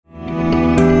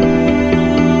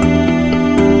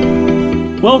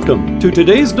Welcome to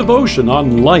today's devotion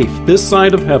on life this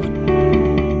side of heaven.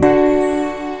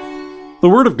 The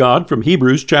Word of God from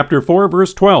Hebrews chapter 4,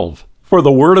 verse 12. For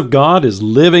the Word of God is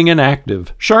living and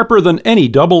active, sharper than any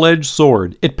double-edged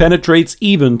sword. It penetrates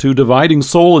even to dividing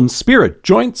soul and spirit,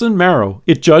 joints and marrow.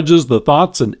 It judges the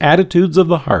thoughts and attitudes of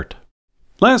the heart.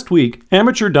 Last week,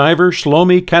 amateur diver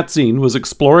Shlomi Katzin was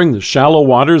exploring the shallow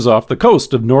waters off the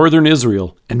coast of northern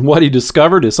Israel, and what he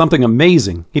discovered is something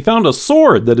amazing. He found a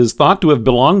sword that is thought to have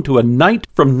belonged to a knight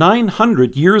from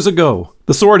 900 years ago.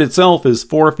 The sword itself is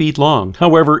 4 feet long.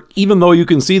 However, even though you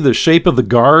can see the shape of the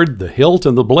guard, the hilt,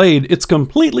 and the blade, it's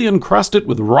completely encrusted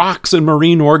with rocks and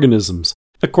marine organisms.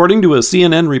 According to a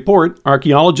CNN report,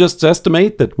 archaeologists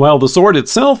estimate that while the sword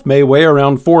itself may weigh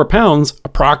around 4 pounds,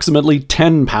 approximately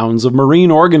 10 pounds of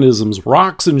marine organisms,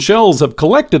 rocks, and shells have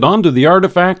collected onto the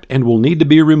artifact and will need to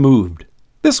be removed.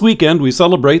 This weekend we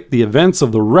celebrate the events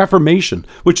of the Reformation,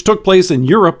 which took place in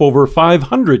Europe over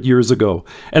 500 years ago,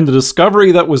 and the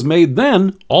discovery that was made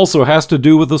then also has to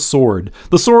do with the sword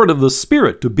of the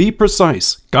Spirit, to be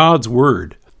precise, God's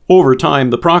Word. Over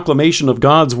time, the proclamation of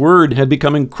God's Word had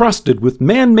become encrusted with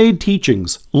man-made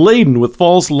teachings, laden with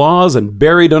false laws and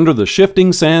buried under the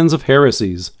shifting sands of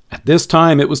heresies. At this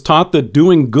time, it was taught that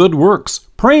doing good works,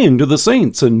 praying to the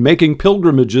saints, and making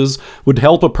pilgrimages would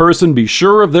help a person be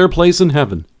sure of their place in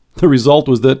heaven. The result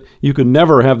was that you could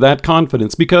never have that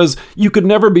confidence because you could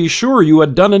never be sure you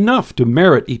had done enough to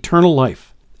merit eternal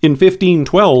life. In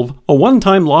 1512, a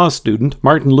one-time law student,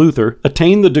 Martin Luther,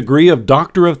 attained the degree of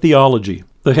Doctor of Theology.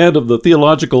 The head of the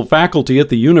theological faculty at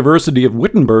the University of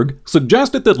Wittenberg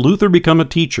suggested that Luther become a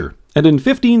teacher, and in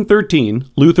 1513,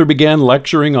 Luther began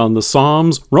lecturing on the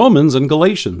Psalms, Romans, and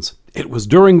Galatians. It was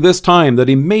during this time that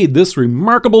he made this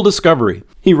remarkable discovery.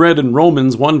 He read in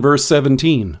Romans 1 verse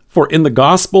 17, "For in the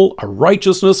gospel a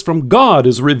righteousness from God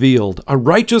is revealed, a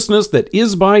righteousness that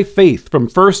is by faith from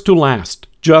first to last,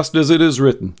 just as it is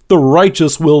written, the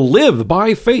righteous will live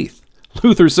by faith."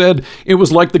 Luther said, "It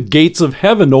was like the gates of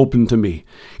heaven opened to me."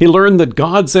 He learned that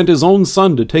God sent his own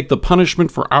Son to take the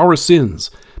punishment for our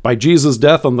sins. By Jesus'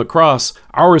 death on the cross,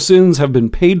 our sins have been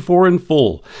paid for in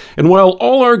full. And while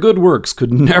all our good works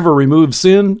could never remove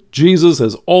sin, Jesus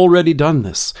has already done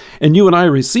this. And you and I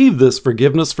receive this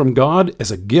forgiveness from God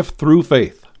as a gift through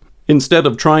faith. Instead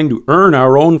of trying to earn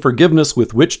our own forgiveness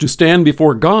with which to stand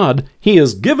before God, He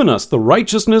has given us the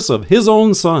righteousness of His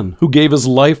own Son, who gave His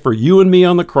life for you and me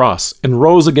on the cross and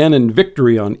rose again in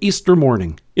victory on Easter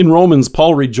morning. In Romans,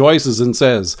 Paul rejoices and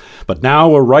says, "But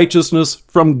now a righteousness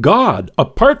from God,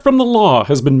 apart from the law,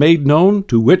 has been made known,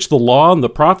 to which the law and the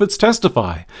prophets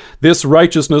testify. This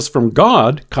righteousness from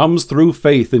God comes through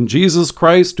faith in Jesus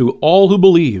Christ to all who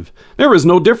believe. There is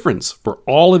no difference, for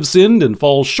all have sinned and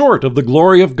fall short of the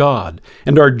glory of God,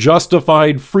 and are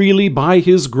justified freely by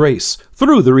His grace,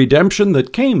 through the redemption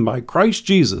that came by Christ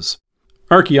Jesus."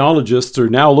 Archaeologists are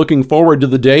now looking forward to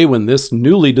the day when this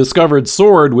newly discovered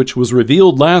sword, which was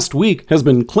revealed last week, has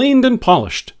been cleaned and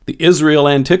polished. The Israel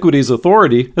Antiquities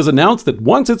Authority has announced that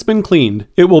once it's been cleaned,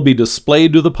 it will be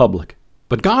displayed to the public.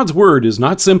 But God's Word is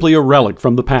not simply a relic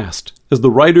from the past. As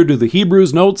the writer to the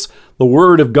Hebrews notes, the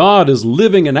Word of God is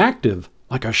living and active.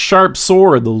 Like a sharp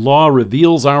sword, the law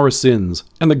reveals our sins,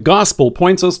 and the gospel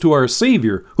points us to our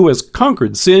Savior, who has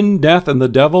conquered sin, death, and the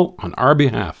devil on our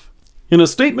behalf. In a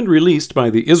statement released by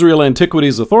the Israel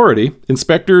Antiquities Authority,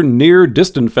 Inspector Nir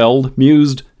Distenfeld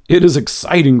mused, "It is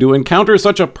exciting to encounter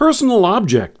such a personal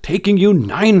object, taking you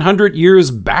 900 years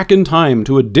back in time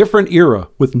to a different era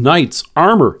with knights,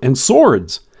 armor, and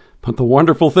swords. But the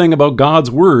wonderful thing about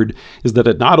God's Word is that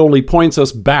it not only points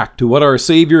us back to what our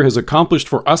Savior has accomplished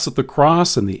for us at the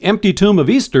cross and the empty tomb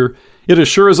of Easter, it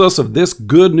assures us of this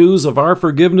good news of our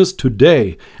forgiveness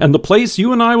today and the place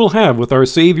you and I will have with our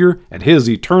Savior at His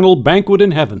eternal banquet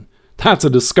in heaven. That's a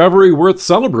discovery worth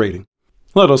celebrating."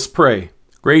 Let us pray.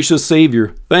 Gracious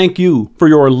Savior, thank you for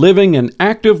your living and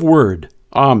active Word.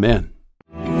 Amen.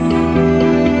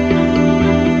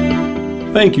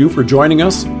 Thank you for joining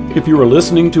us. If you are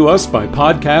listening to us by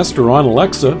podcast or on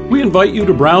Alexa, we invite you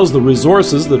to browse the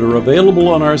resources that are available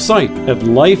on our site at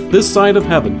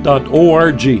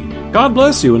lifethissideofheaven.org. God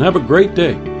bless you and have a great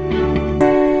day.